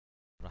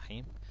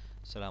الرحيم.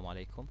 السلام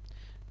عليكم.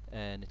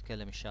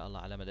 نتكلم إن شاء الله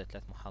على مدى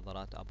 3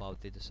 محاضرات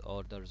about the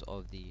disorders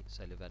of the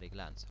salivary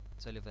glands.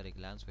 Salivary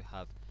glands, we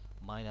have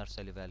minor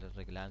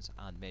salivary glands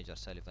and major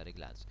salivary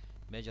glands.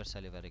 Major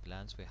salivary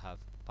glands, we have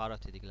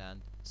parotid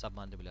gland,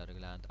 submandibular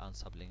gland, and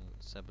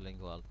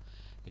sublingual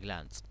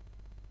glands.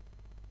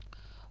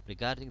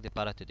 Regarding the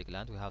parotid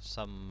gland, we have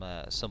some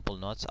simple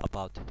notes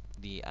about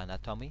the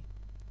anatomy.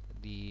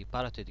 The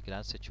parotid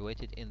gland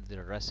situated in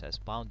the recess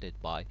bounded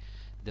by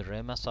the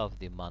ramus of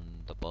the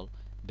mandible,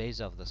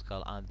 base of the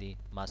skull, and the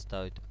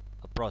mastoid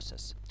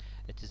process.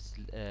 It is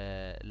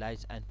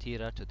lies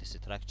anterior to the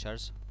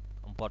structures,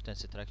 important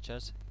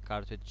structures,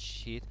 carotid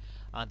sheath,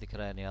 and the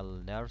cranial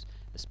nerves,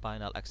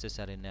 spinal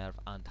accessory nerve,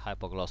 and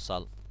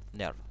hypoglossal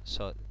nerve.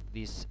 So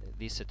these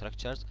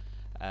structures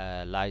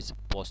lies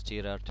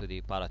posterior to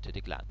the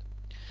parotid gland.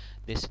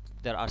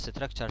 There are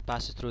structures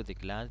passed through the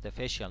gland, the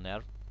facial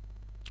nerve,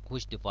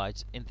 which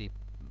divides in the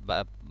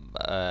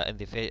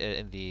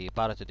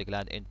parotid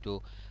gland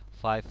into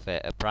 5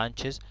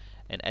 branches,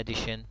 in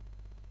addition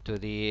to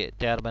the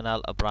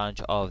terminal branch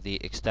of the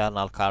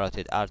external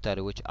carotid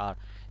artery, which are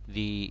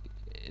the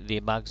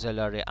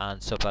maxillary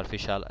and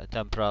superficial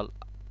temporal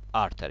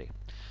artery.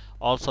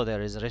 Also,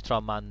 there is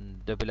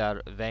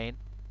retromandibular vein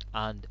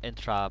and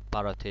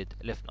intraparotid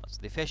lymph nodes.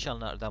 The facial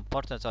nerve, the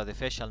importance of the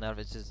facial nerve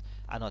is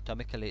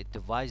anatomically it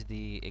divides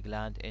the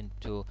gland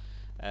into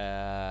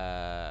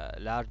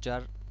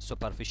larger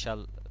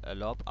superficial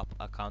lobe,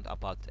 account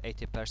about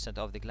 80%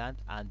 of the gland,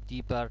 and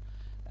deeper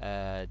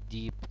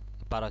deep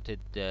parotid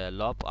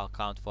lobe,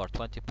 account for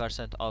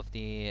 20% of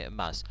the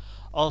mass.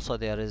 Also,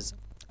 there is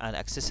an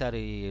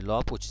accessory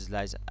lobe which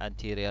lies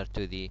anterior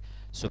to the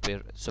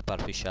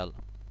superficial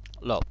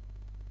lobe.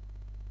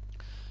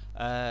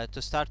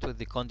 To start with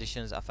the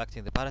conditions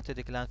affecting the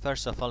parotid gland,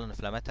 first of all,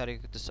 inflammatory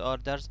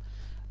disorders.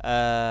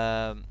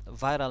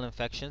 Viral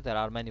infections. There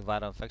are many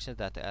viral infections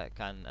that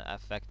can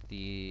affect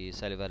the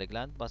salivary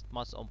gland, but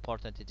most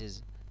important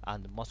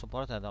and most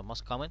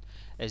common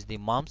is the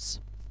mumps.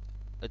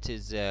 It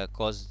is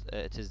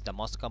the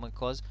most common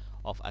cause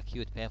of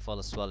acute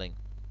painful swelling.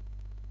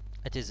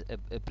 It is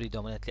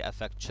predominantly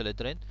affect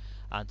children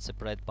and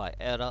spread by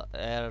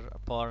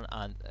airborne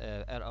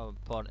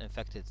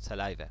infected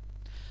saliva.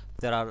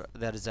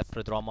 There is a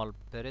prodromal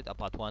period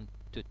about 1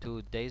 to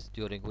 2 days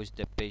during which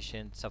the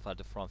patient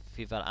suffered from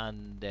fever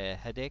and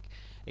headache.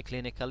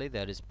 Clinically,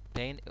 there is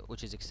pain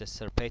which is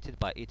exacerbated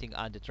by eating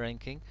and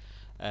drinking,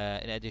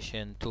 in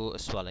addition to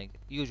swelling.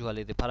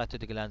 Usually, the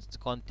parotid gland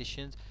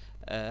conditions,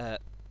 the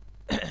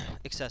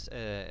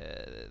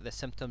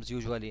symptoms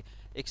usually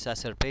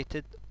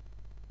exacerbated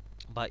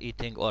by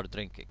eating or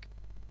drinking.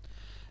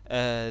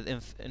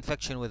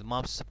 Infection with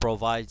mumps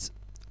provides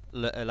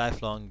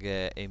lifelong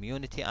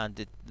immunity,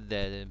 and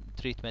the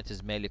treatment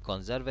is mainly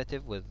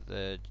conservative with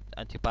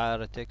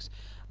antibiotics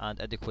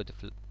and adequate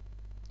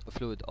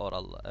fluid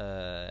oral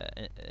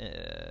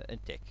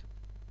intake.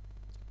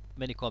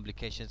 Many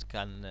complications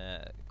can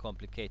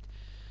complicate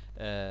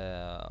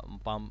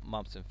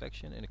mumps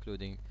infection,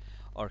 including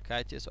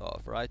orchitis or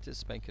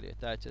arthritis,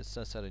 pancreatitis,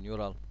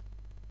 sensorineural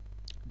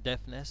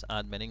deafness,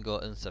 and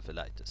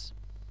meningoencephalitis.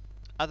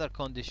 Other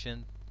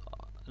condition,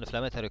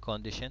 inflammatory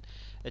condition,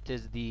 it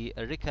is the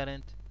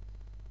recurrent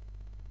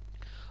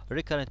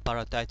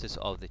parotitis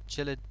of the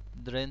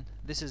children.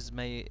 This is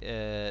may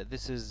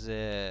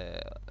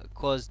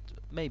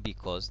be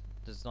caused.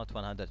 This is not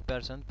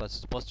 100%, but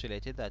it's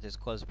postulated that is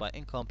caused by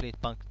incompetent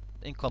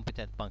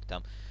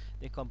punctum.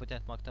 The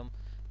incompetent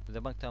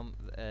punctum,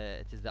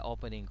 it is the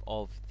opening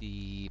of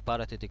the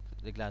parotid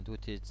gland,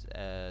 which is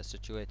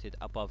situated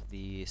above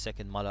the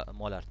second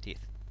molar tooth.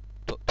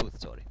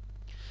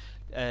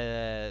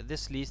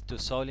 This leads to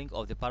soiling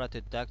of the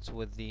parotid ducts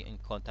with the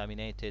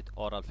contaminated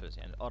oral fluids.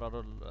 يعني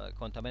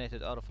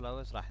contaminated oral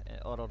fluids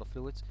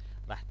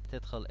راح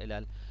تدخل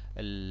إلى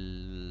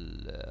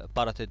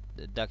parotid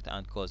duct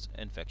and cause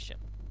infection.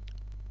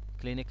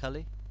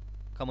 Clinically,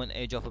 common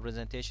age of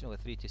presentation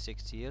with 3 to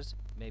 6 years,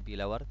 maybe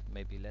lower,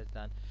 maybe less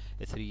than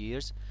 3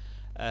 years.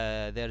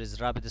 There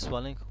is rapid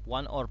swelling,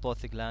 one or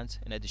both glands,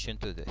 in addition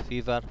to the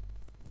fever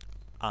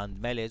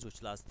and malaise,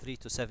 which lasts 3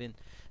 to 7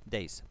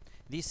 days.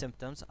 These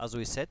symptoms, as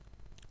we said,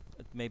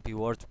 it may be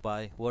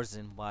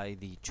worsened by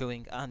the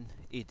chewing and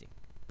eating.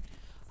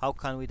 How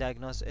can we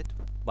diagnose it?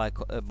 By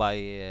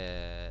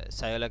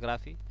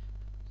sclerography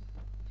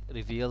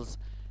reveals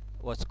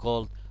what's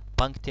called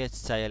punctate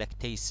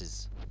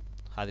scleractasis.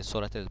 هذه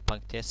صورة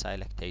punctate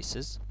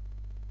scleractasis.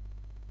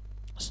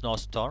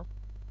 Snowstorm.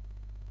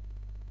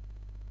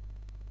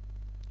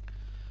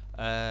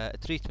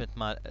 Treatment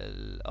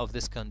of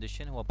this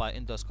condition was by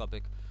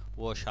endoscopic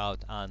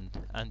washout and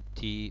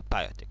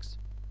antibiotics.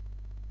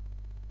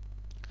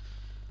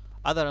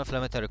 Other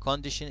inflammatory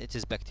condition, it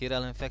is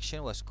bacterial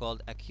infection, was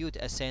called acute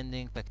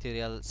ascending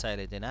bacterial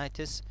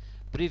silidinitis.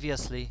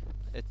 Previously,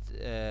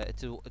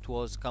 it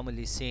was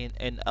commonly seen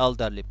in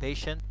elderly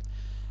patient.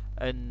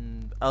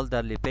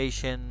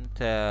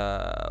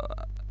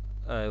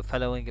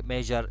 Following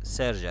major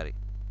surgery.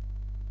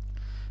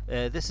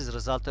 This is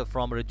resulted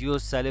from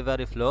reduced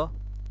salivary flow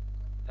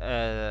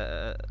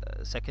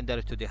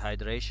secondary to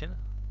dehydration.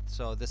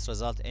 So this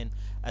result in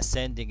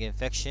ascending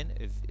infection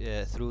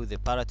through the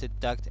parotid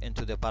duct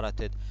into the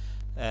parotid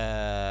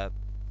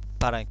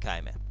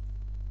parenchyma.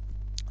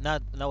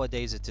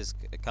 Nowadays it is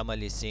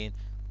commonly seen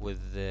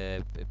with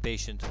the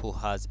patient who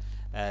has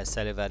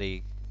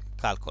salivary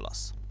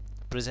calculus.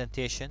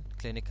 Presentation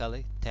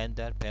clinically: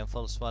 tender,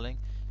 painful swelling,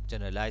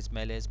 generalized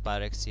malaise,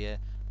 pyrexia,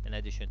 in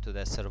addition to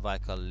the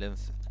cervical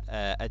lymph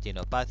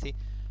adenopathy.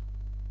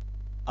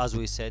 As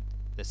we said,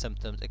 the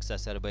symptoms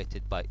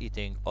exacerbated by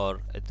eating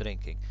or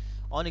drinking.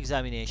 On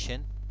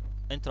examination,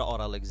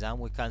 intraoral exam,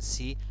 we can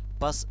see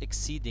pus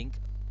exceeding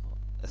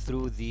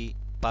through the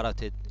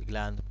parotid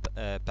gland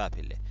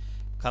papillae.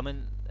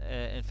 Common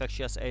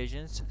infectious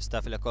agents: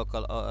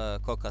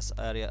 Staphylococcus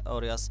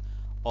aureus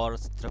or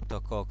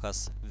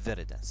Streptococcus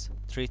viridans.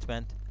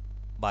 Treatment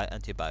by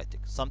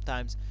antibiotics.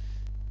 Sometimes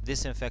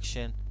this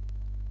infection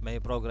may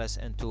progress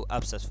into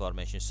abscess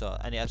formation, so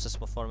any abscess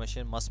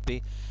formation must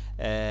be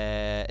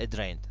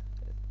drained.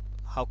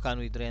 How can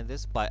we drain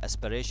this? By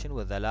aspiration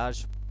with a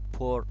large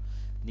pore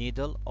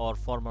needle or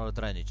formal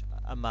drainage.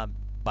 أما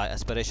by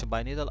aspiration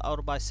by needle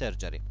or by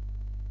surgery.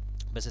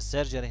 بس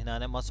السيرجري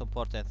هنا most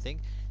important thing,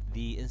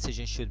 the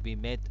incision should be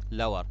made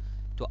lower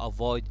to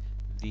avoid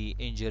the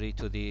injury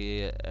to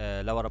the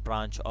lower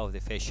branch of the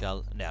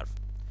facial nerve.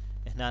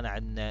 هنا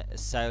عندنا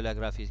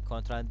السايلوغرافي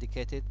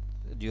contraindicated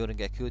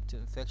during acute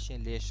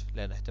infection. ليش؟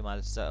 لأن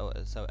احتمال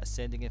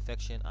ascending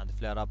infection and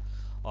flare up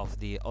of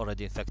the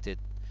already infected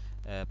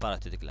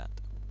parotid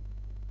gland.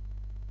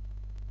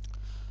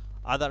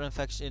 Other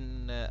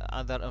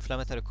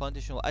inflammatory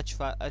condition: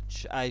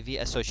 HIV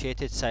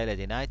associated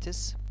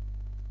sialadenitis.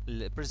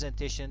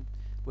 Presentation: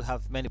 we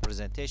have many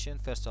presentations.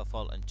 First of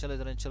all, in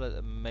children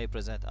may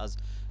present as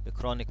a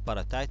chronic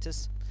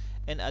parotitis.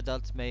 In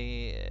adults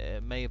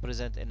may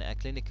present in a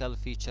clinical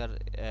feature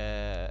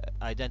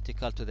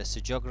identical to the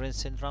Sjogren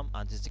syndrome,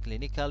 and is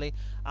clinically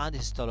and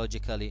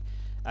histologically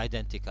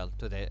identical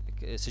to the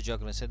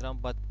Sjogren syndrome,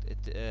 but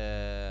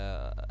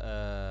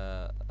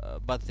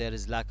there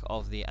is lack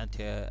of the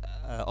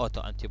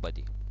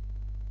autoantibody.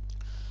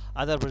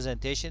 Other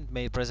presentation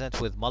may present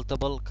with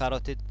multiple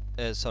parotid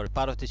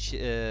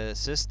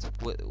cysts,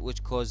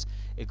 which cause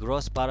a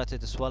gross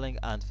parotid swelling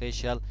and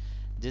facial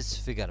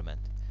disfigurement.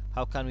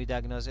 How can we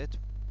diagnose it?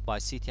 By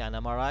CT and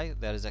MRI.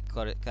 There is a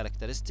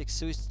characteristic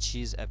Swiss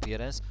cheese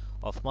appearance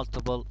of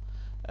multiple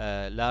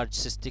large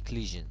cystic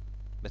lesion.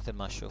 مثل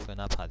ما نشوف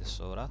هنا بهذه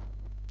الصورة،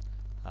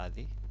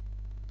 هذه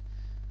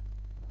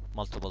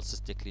multiple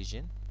cystic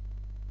lesion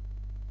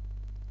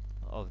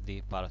of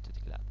the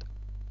parotid gland.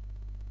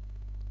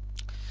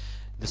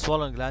 The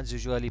swollen glands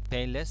usually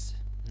painless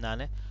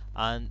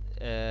and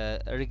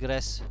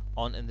regress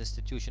on an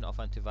institution of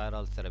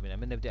antiviral therapy.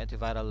 لما نبدأ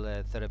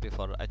antiviral therapy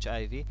for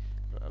HIV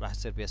راح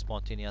يصير بها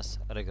spontaneous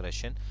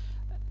regression.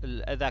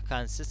 إذا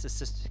كان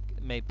cyst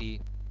may be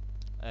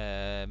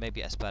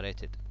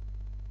aspirated.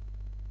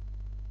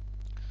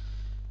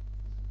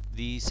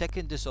 The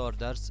second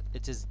disorders,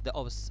 it is the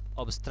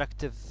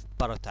obstructive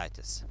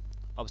parotitis.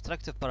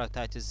 Obstructive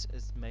parotitis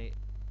may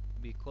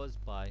be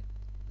caused by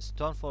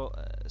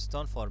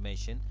stone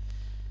formation,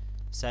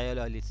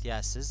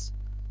 sialolithiasis,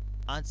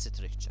 and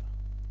stricture.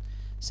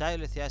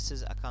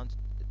 Sialolithiasis account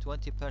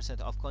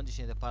 20% of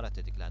condition in the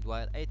parotid gland,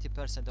 while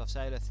 80% of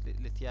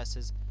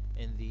sialolithiasis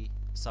in the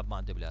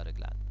submandibular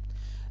gland.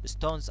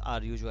 Stones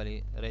are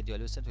usually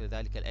radiolucent،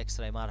 ولذلك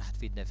الإكس-راي ما راح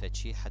تفيدنا في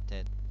شيء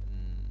حتى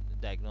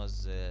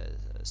diagnose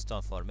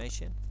stone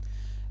formation.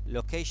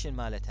 Location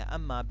مالتها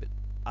أما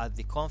at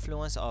the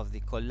confluence of the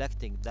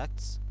collecting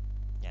ducts،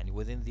 يعني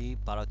within the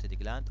parotid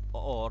gland,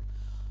 or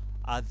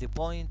at the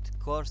point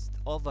coursed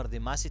over the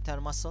masseter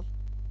muscle,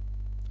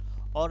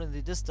 or in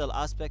the distal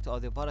aspect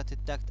of the parotid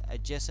duct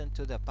adjacent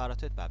to the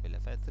parotid papilla.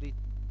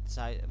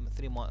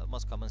 three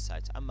most common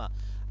sites، أما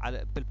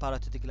على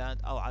بالparotid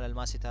gland أو على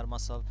الماسيتر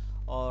muscle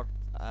or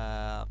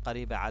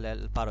قريبة على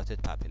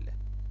الparotid papilla.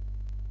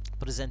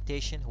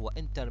 Presentation هو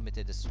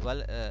intermittent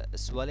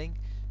swelling,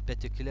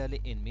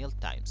 particularly in meal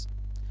times.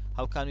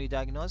 How can we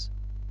diagnose?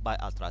 By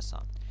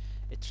ultrasound.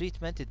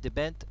 Treatment it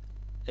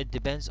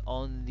depends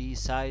on the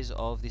size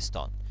of the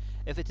stone.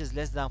 If it is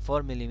less than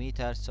 4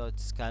 mm, so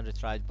it can be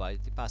tried by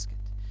the basket.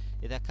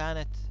 إذا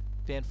كانت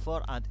between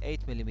 4 and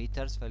 8 mm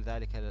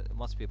فلذلك it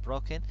must be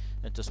broken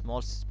into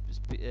small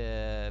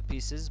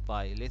pieces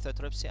by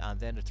lithotripsy and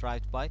then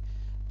retrieved by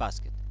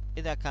basket.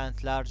 إذا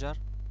كانت larger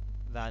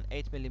than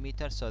 8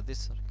 mm, so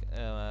this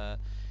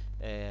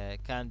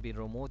can be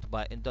removed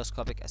by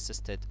endoscopic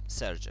assisted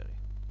surgery.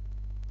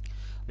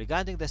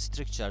 Regarding the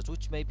strictures,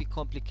 which may be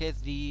complicate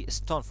the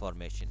stone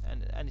formation,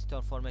 and any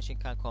stone formation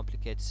can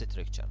complicate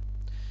stricture.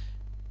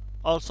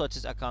 Also, it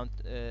is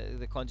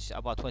the condition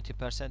about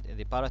 20% in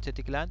the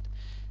parotid gland.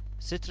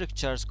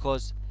 Strictures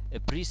cause a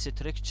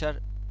pre-stricture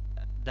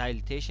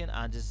dilatation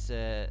and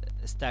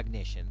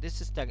stagnation. This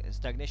is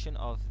stagnation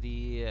of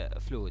the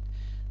fluid.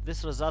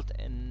 This result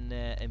in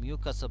a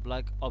mucous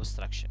plug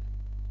obstruction.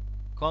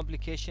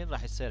 Complication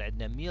راح يصير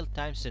عندنا meal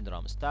time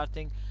syndrome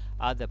starting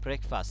at the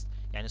breakfast.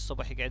 يعني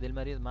الصبح يقعد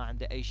المريض ما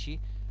عنده أي شيء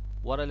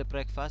ورا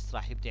البريكفاست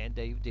راح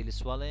يبدي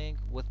السوالينج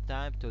with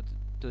time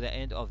to the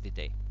end of the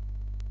day.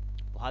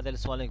 وهذا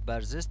السوالينج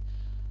persist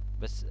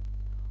بس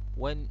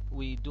when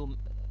we do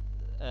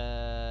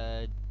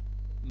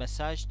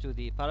massage to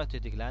the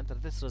parotid gland,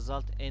 this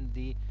result in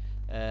the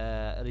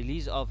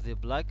release of the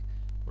plaque.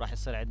 راح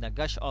يصير عندنا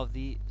gush of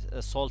the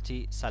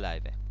salty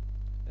saliva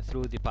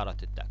through the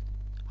parotid duct.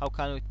 How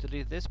can we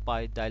treat this?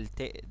 By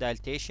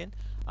dilatation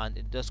and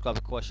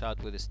endoscopic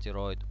washout with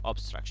steroid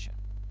obstruction.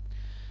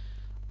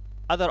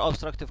 Other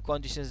obstructive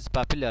conditions is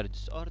papillary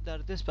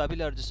disorder. This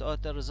papillary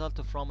disorder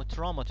results from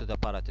trauma to the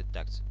parotid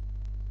ducts.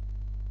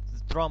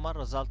 The trauma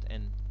results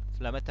in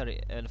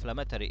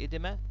inflammatory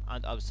edema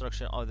and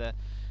obstruction of the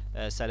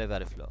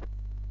salivary flow.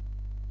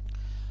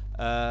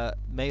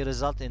 May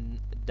result in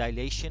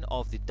dilation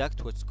of the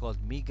duct, which is called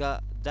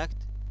mega duct,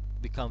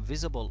 become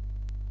visible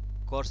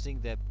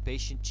coursing the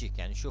patient cheek,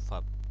 يعني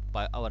نشوفها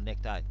by our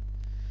naked eye.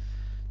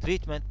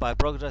 Treatment by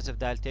progressive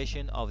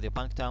dilatation of the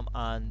punctum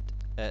and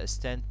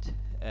stent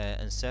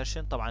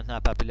insertion. طبعا هنا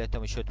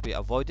papillotomy should be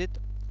avoided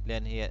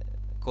لأن هي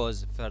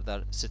cause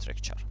further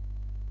stricture.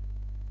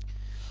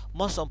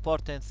 Most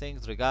important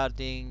things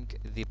regarding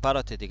the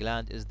parotid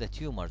gland is the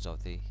tumors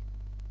of the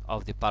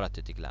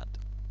parotid gland.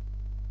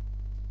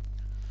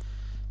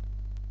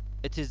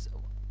 It is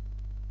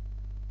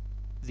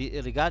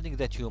regarding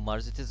the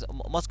tumors, it is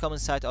most common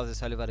site of the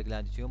salivary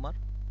gland tumor,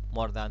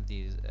 more than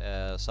the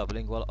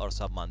sublingual or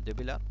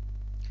submandibular.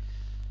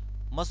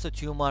 Most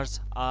tumors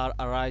are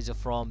arise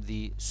from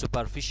the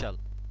superficial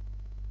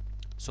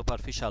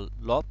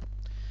lobe.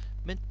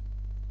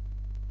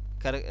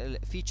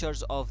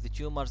 Features of the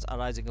tumors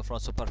arising from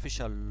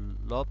superficial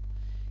lobe,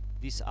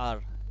 these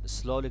are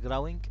slowly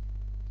growing,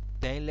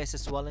 painless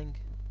swelling,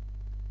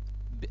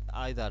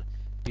 either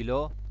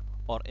below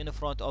or in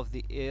front of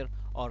the ear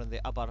or in the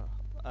upper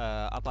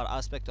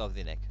aspect of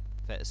the neck.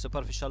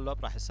 فالsuperficial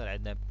lobe راح يصير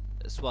عندنا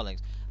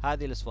swellings.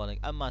 هذه السوالينج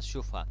اما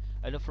نشوفها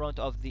in front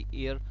of the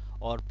ear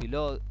or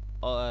below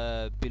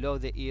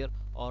the ear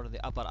or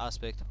the upper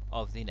aspect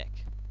of the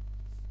neck.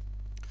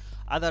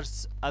 Other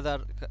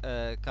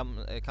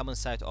common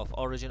site of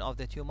origin of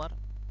the tumor,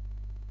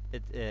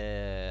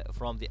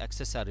 from the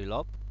accessory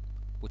lobe,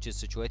 which is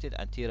situated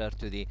anterior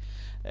to the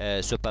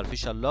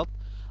superficial lobe,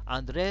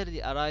 and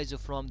rarely arise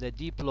from the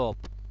deep lobe.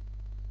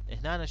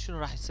 هنا شنو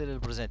راح يصير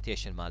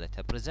البرزنتيشن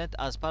مالتها؟ present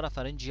as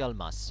parapharyngeal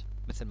mass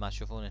مثل ما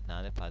تشوفون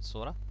هنا بهذه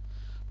الصورة.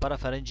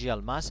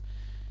 parapharyngeal mass.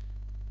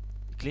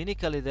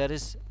 Clinically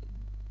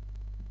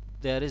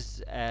there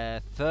is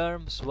a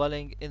firm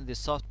swelling in the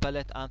soft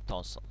palate and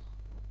tonsil.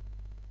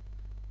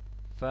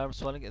 Firm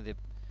swelling in the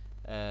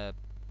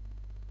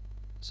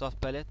soft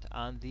palate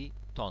and the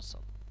tonsil.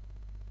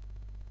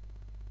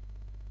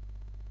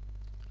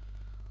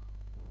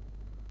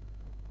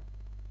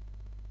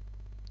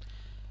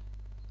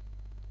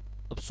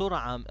 بصورة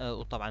عامة،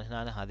 وطبعا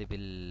هنا هذه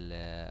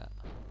بال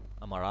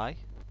MRI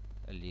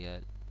اللي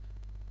هي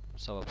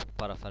بسبب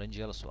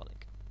parapharyngeal swelling.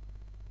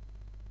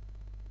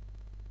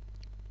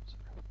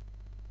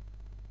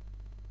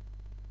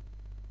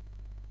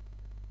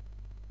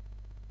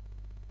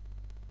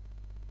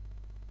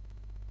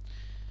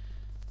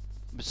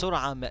 بصورة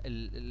عامة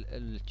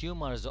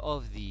الtumors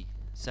of the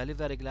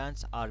salivary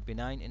glands are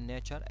benign in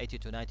nature. 80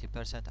 to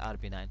 90% are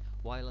benign,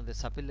 while in the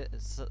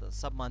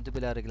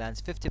submandibular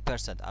glands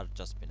 50% are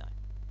just benign.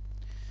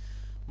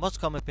 Most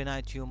common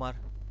benign tumor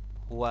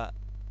هو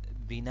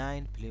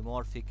benign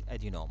pleomorphic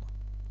adenoma,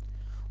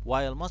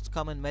 while most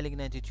common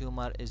malignant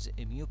tumor is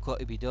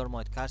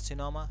mucoepidermoid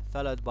carcinoma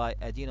followed by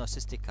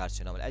adenocystic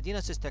carcinoma.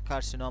 Adenocystic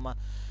carcinoma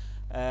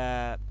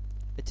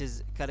it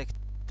is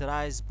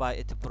characterized by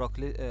its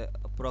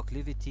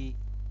proclivity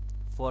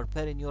for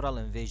perineural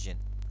invasion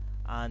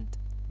and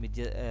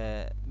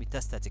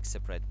metastatic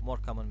spread, more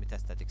common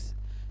metastatic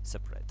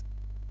spread.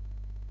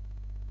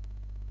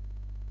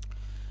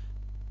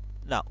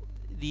 Now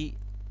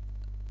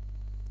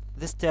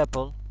this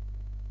table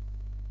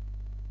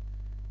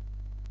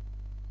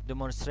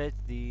demonstrates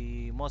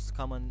the most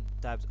common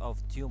types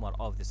of tumor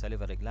of the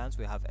salivary glands.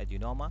 We have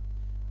adenoma,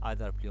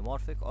 either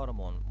pleomorphic or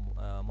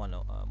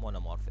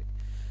monomorphic.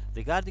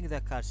 Regarding the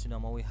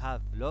carcinoma, we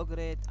have low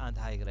grade and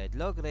high grade.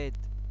 Low grade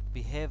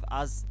behave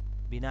as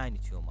benign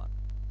tumor.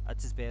 It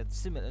is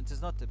similar. It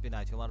is not a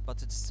benign tumor,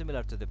 but it is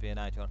similar to the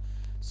benign tumor.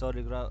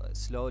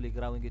 Slowly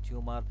growing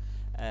tumor,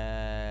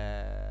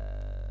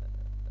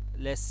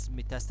 less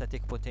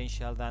metastatic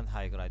potential than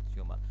high grade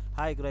tumor.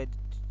 High grade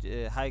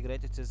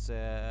it is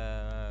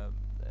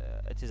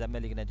a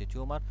malignant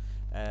tumor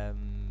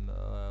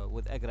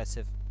with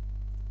aggressive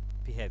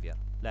behavior,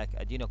 like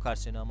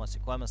adenocarcinoma,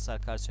 squamous cell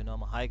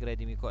carcinoma, high grade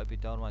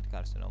mucoepidermoid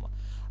carcinoma.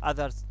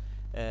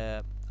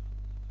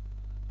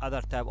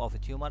 Other type of a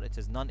tumor, it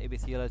is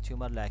non-epithelial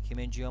tumor like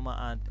hemangioma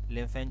and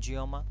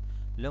lymphangioma.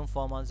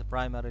 Lymphomas,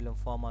 primary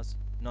lymphomas,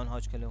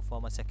 non-Hodgkin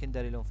lymphoma,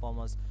 secondary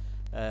lymphomas.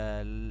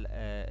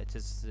 It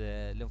is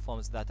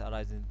lymphomas that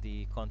arise in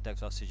the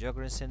context of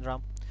Sjögren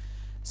syndrome.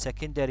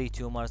 Secondary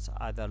tumors,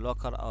 either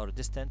local or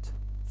distant,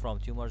 from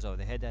tumors of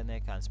the head and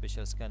neck and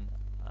special skin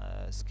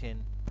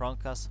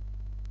bronchus.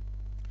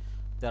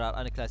 There are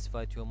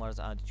unclassified tumors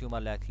and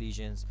tumor-like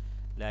lesions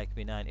like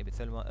benign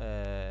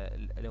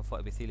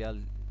lymphoepithelial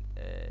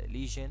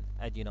lesion,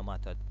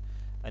 adenomatoid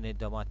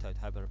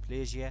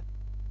hyperplasia,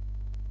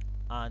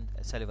 and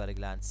salivary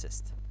gland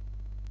cyst.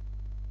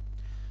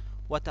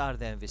 What are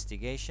the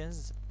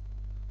investigations?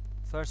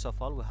 First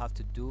of all, we have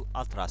to do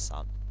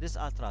ultrasound. This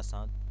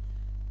ultrasound,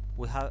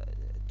 we have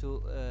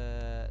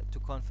to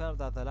confirm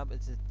that the lump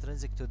is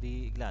intrinsic to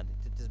the gland.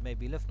 It is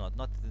maybe lymph node,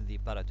 not in the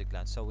parotid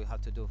gland. So we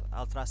have to do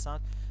ultrasound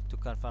to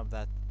confirm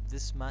that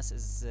this mass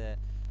is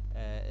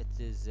it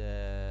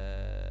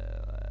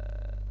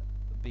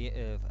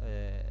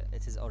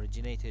is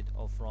originated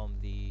from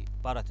the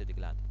parotid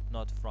gland,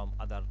 not from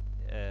other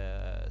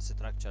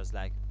structures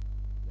like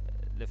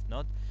lymph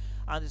node.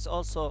 And it's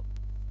also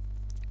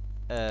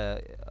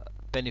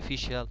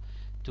beneficial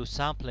to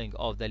sampling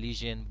of the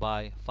lesion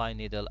by fine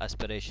needle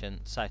aspiration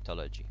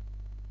cytology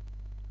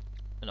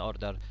in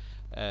order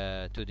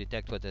to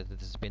detect whether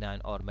it is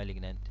benign or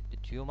malignant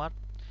tumor.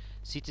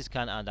 CT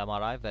scan and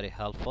MRI very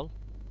helpful.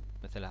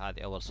 مثل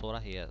هذه أول صورة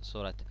هي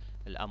صورة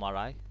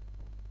MRI،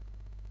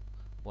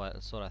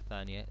 والصورة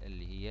الثانية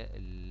اللي هي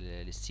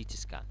CT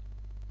scan.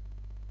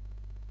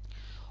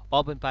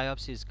 Open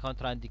biopsy is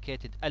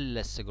contraindicated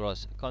unless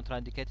gross.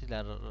 Contraindicated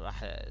لأن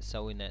راح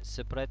سوينا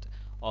separate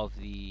of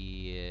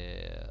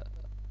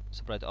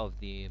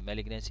the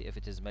malignancy if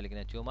it is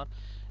malignant tumor،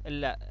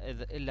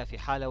 إلا في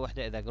حالة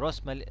واحدة إذا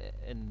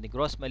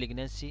gross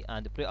malignancy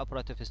and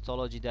preoperative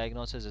histology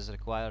diagnosis is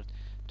required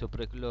to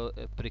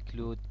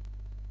preclude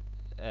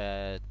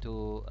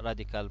to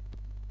radical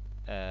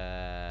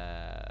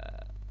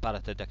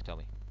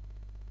paratodectomy.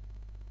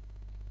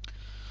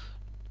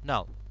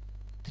 Now,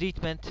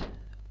 treatment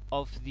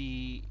of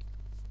the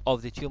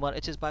tumor,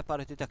 it is by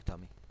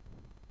paratodectomy.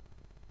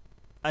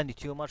 Any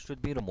tumor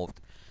should be removed.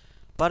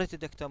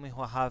 Paratodectomy,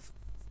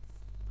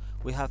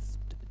 we have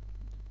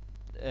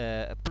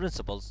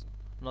principles,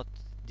 not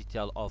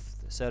detail of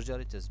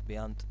surgery. It is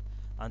beyond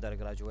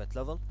undergraduate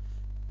level.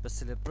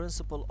 بس ال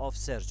principle of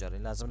surgery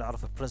لازم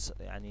نعرف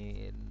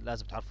يعني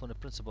لازم تعرفون ال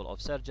principle of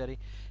surgery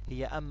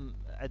هي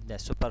عندنا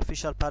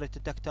superficial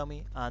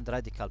paratodectomy and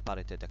radical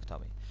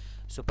paratodectomy.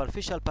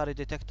 Superficial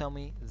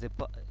paratodectomy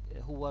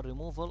هو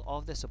removal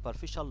of the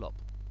superficial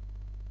lobe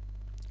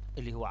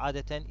اللي هو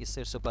عادة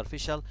يصير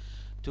superficial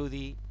to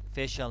the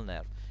facial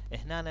nerve.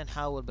 هنا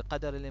نحاول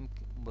بقدر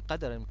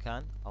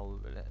الإمكان أو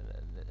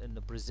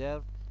إنه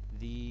preserve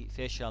the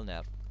facial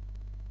nerve,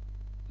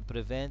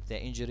 prevent the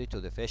injury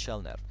to the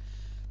facial nerve.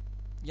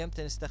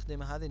 يمتى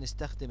نستخدمها هذه؟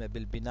 نستخدمها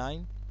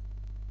بالبناين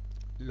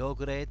low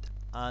grade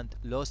and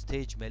low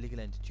stage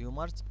malignant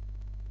tumors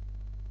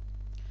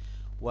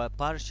و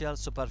partial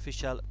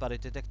superficial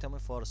paratodectomy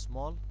for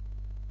small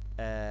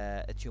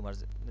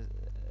tumors.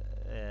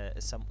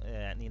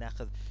 يعني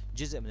ناخذ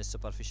جزء من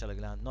superficial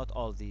gland, not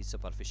all the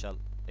superficial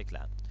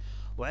gland.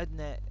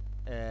 وعندنا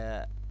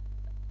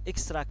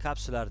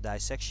extracapsular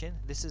dissection.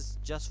 This is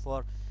just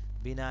for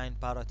benign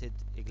parotid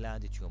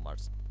gland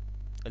tumors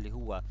اللي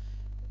هو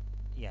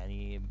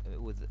يعني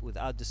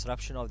without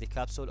disruption of the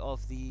capsule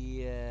of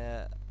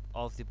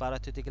the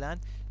parotid gland.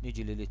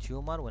 نيجي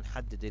للتيومر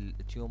ونحدد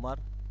التيومر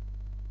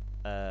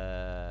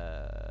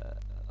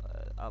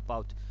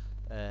about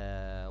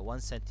 1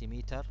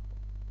 centimeter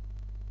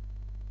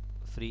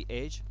free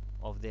edge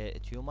of the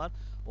tumor,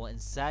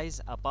 and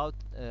size about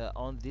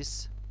on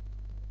this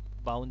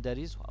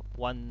boundaries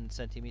 1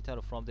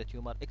 centimeter from the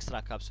tumor.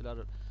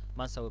 extracapsular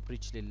ما نسوي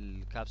بريتش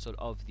للكابسول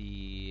of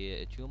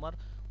the tumor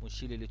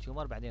ونشيل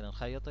التيومر بعدين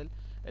نخيط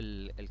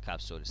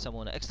الكابسول،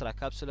 يسمونه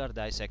extracapsular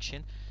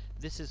dissection.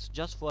 This is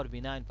just for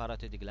benign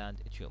parotid gland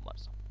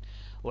tumors.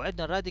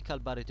 وعندنا radical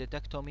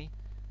paratodectomy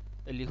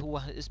اللي هو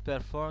is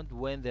performed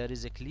when there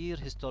is a clear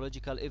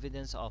histological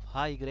evidence of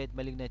high grade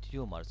malignant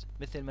tumors.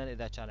 مثل ما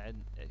إذا كان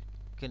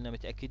كنا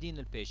متأكدين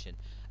البيشنت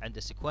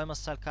عنده squamous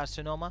cell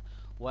carcinoma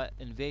و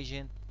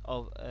invasion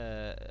of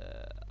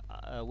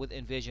with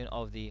invasion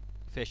of the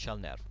facial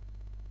nerve.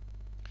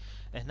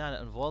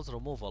 هنا involves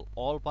removal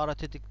all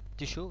parotid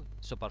tissue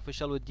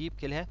superficial و deep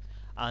كلها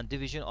and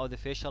division of the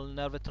facial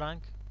nerve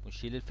trunk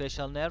ونشيل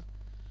الفيشال nerve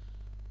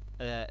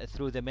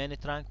through the main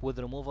trunk with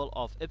removal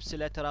of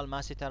ipsilateral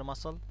masseter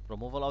muscle,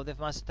 removal of the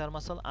masseter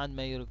muscle, and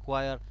may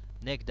require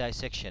neck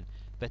dissection,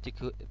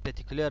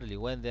 particularly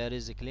when there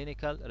is a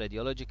clinical,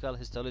 radiological,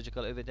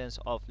 histological evidence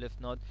of lymph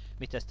node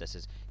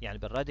metastasis. يعني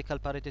بالradical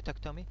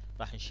paratodectomy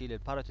راح نشيل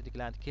الباروتيد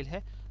gland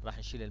كلها، راح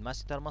نشيل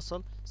الماسيتر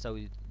muscle،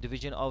 نسوي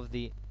division of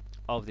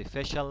the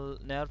facial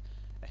nerve،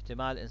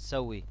 احتمال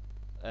نسوي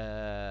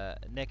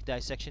neck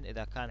dissection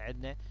إذا كان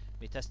عندنا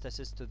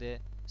metastasis to the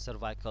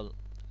cervical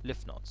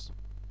lymph nodes.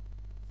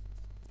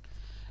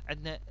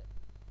 عندنا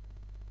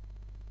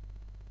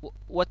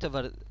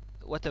whatever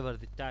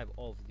the type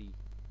of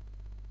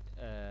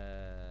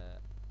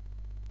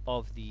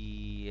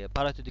the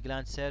parotid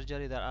gland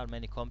surgery, there are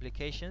many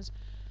complications.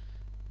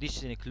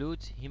 This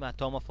includes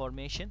hematoma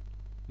formation,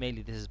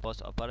 mainly this is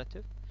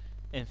post-operative,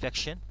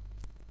 infection,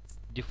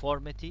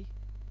 deformity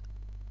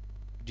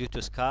due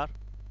to scar,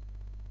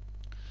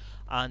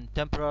 and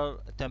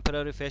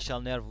temporary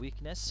facial nerve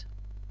weakness,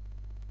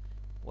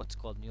 what's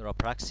called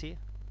neuropraxia,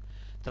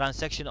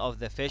 transection of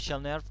the facial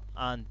nerve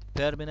and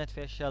permanent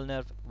facial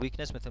nerve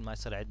weakness مثل ما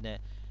يصير عندنا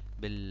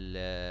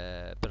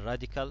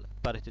بالراديكال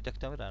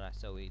parotidectomy راح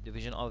نسوي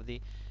division of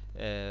the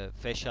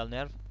facial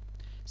nerve,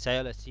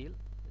 sialocele,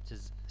 it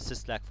is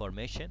cyst-like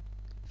formation,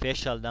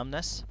 facial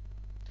numbness,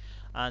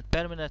 and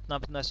permanent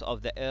numbness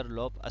of the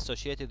earlobe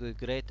associated with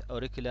great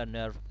auricular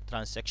nerve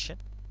transection,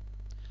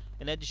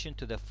 in addition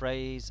to the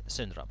Frey's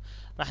syndrome.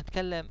 راح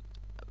نتكلم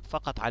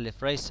فقط على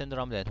الفري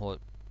syndrome لأن هو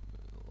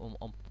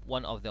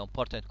one of the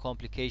important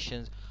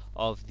complications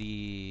of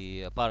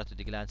the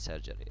parotid gland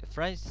surgery.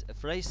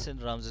 Frey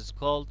syndrome is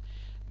called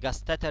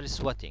gustatory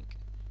sweating.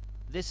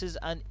 This is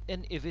an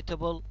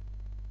inevitable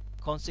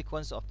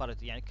consequence of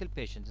parotid. يعني كل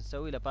patient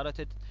نسوي له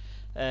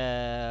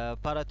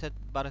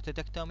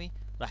parotidectomy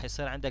راح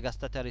يصير عنده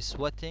gustatory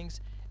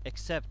sweatings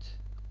except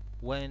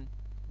when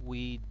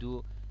we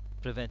do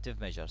preventive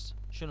measures.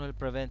 شنو ال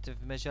preventive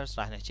measures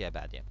راح نحكيها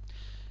بعدين.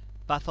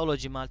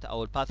 Pathology مالته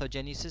أو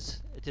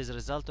pathogenesis, it is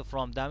result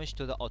from damage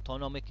to the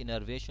autonomic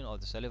innervation of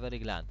the salivary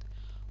gland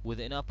with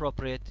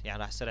inappropriate, يعني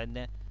راح يصير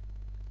عندنا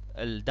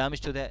ال damage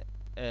to the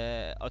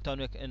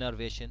autonomic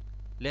innervation.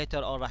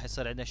 Later on راح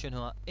يصير عندنا شنو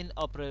هو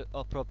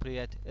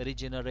inappropriate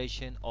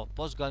regeneration of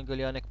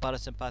postganglionic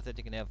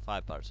parasympathetic nerve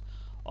fibers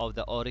of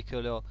the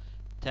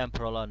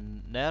auriculotemporal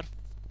nerve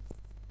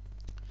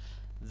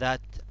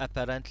that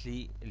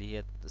apparently اللي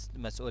هي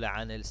مسؤولة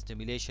عن ال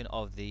stimulation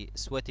of the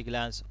sweaty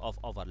glands of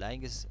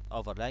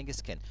overlying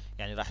skin.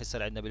 يعني راح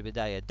يصير عندنا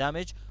بالبداية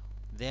damage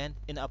then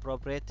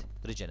inappropriate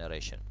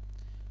regeneration.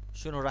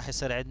 شنو راح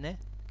يصير عندنا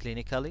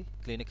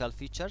clinical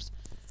features: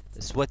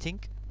 sweating,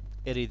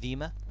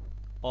 erythema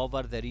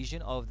over the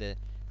region of the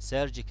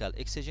surgical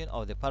excision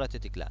of the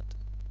parotid gland.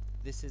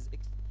 This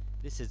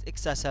is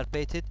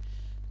exacerbated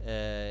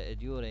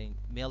during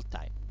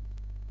mealtime.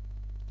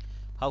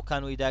 How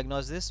can we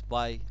diagnose this?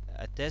 By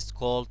a test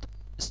called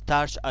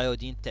starch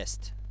iodine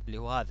test اللي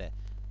هو هذا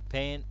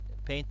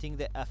painting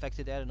the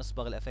affected area,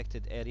 نصبغ ال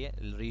affected area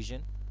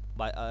region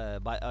by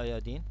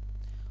iodine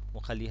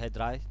ونخليها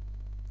dry,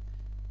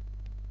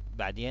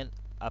 بعدين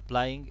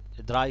applying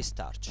dry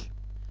starch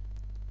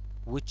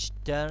which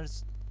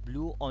turns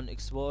blue on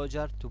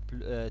exposure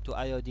to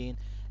iodine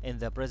in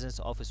the presence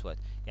of sweat.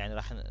 يعني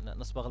راح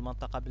نصبغ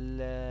المنطقة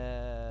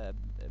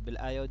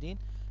بالايودين،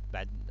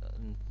 بعد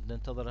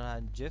ننتظرها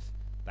تجف،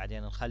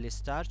 بعدين نخلي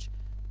ستارش.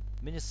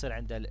 من يصير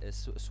عنده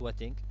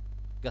السويتنج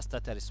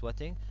gustatory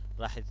sweating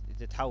راح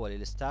تتحول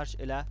الستارش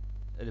الى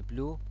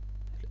البلو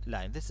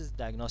line. This is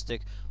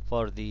diagnostic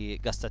for the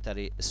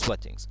gustatory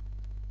sweatings.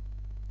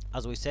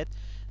 As we said,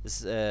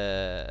 this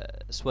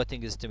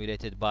sweating is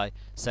stimulated by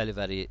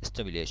salivary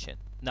stimulation.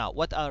 Now,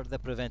 what are the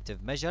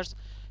preventive measures?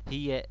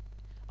 Here,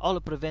 all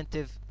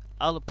preventive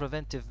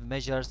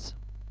measures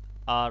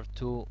are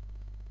to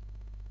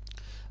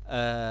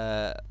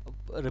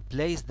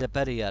replace the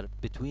barrier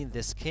between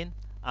the skin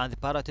and the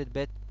parotid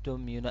bed to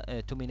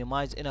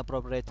minimize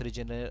inappropriate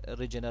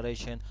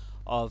regeneration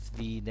of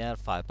the nerve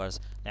fibers.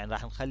 يعني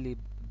راح نخلي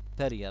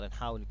barrier،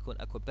 نحاول يكون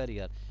اكو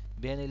barrier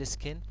بين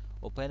السكن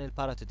وبين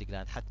البارotid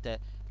gland حتى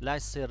لا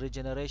يصير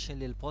regeneration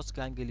للبوست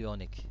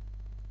ganglionic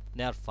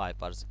nerve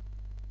fibers.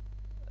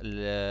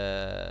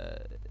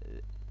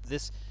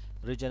 This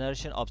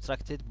regeneration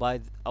obstructed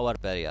by our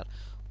barrier.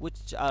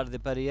 Which are the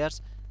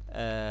barriers?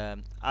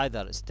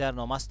 Either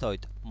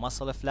sternomastoid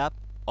muscle flap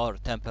or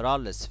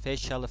temporalis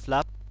facial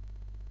flap,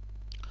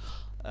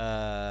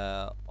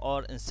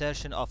 or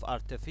insertion of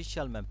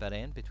artificial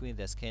membrane between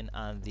the skin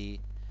and the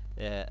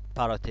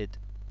parotid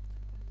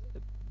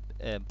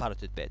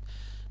bed.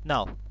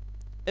 Now,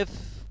 if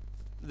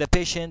the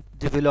patient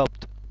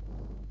developed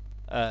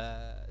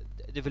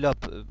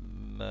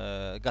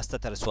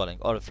gustatory swelling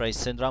or Frey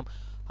syndrome,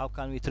 how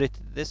can we treat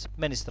this?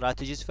 Many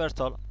strategies. First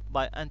of all,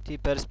 by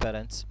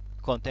antiperspirants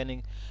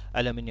containing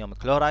aluminum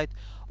chloride,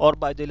 or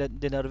by the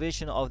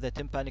denervation of the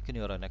tympanic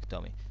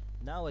neuronectomy.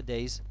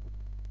 Nowadays,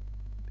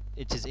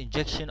 it is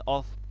injection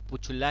of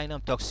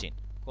botulinum toxin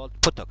called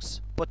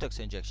Botox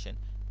injection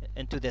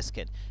into the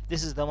skin.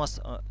 This is the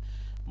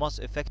most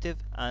effective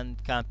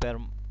and can be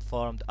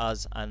performed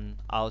as an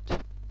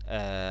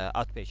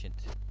outpatient.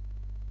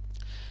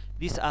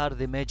 These are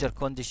the major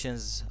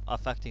conditions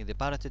affecting the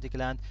parotid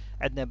gland.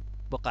 عندنا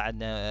بقى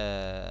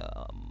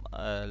عندنا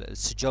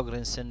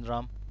Sjogren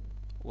syndrome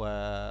و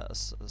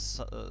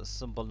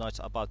simple notes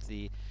about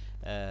the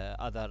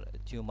other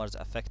tumors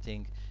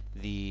affecting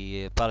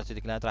the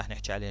parotid gland راح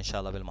نحكي عليه إن شاء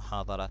الله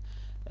بالمحاضرة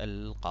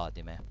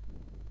القادمة.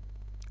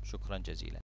 شكرا جزيلا.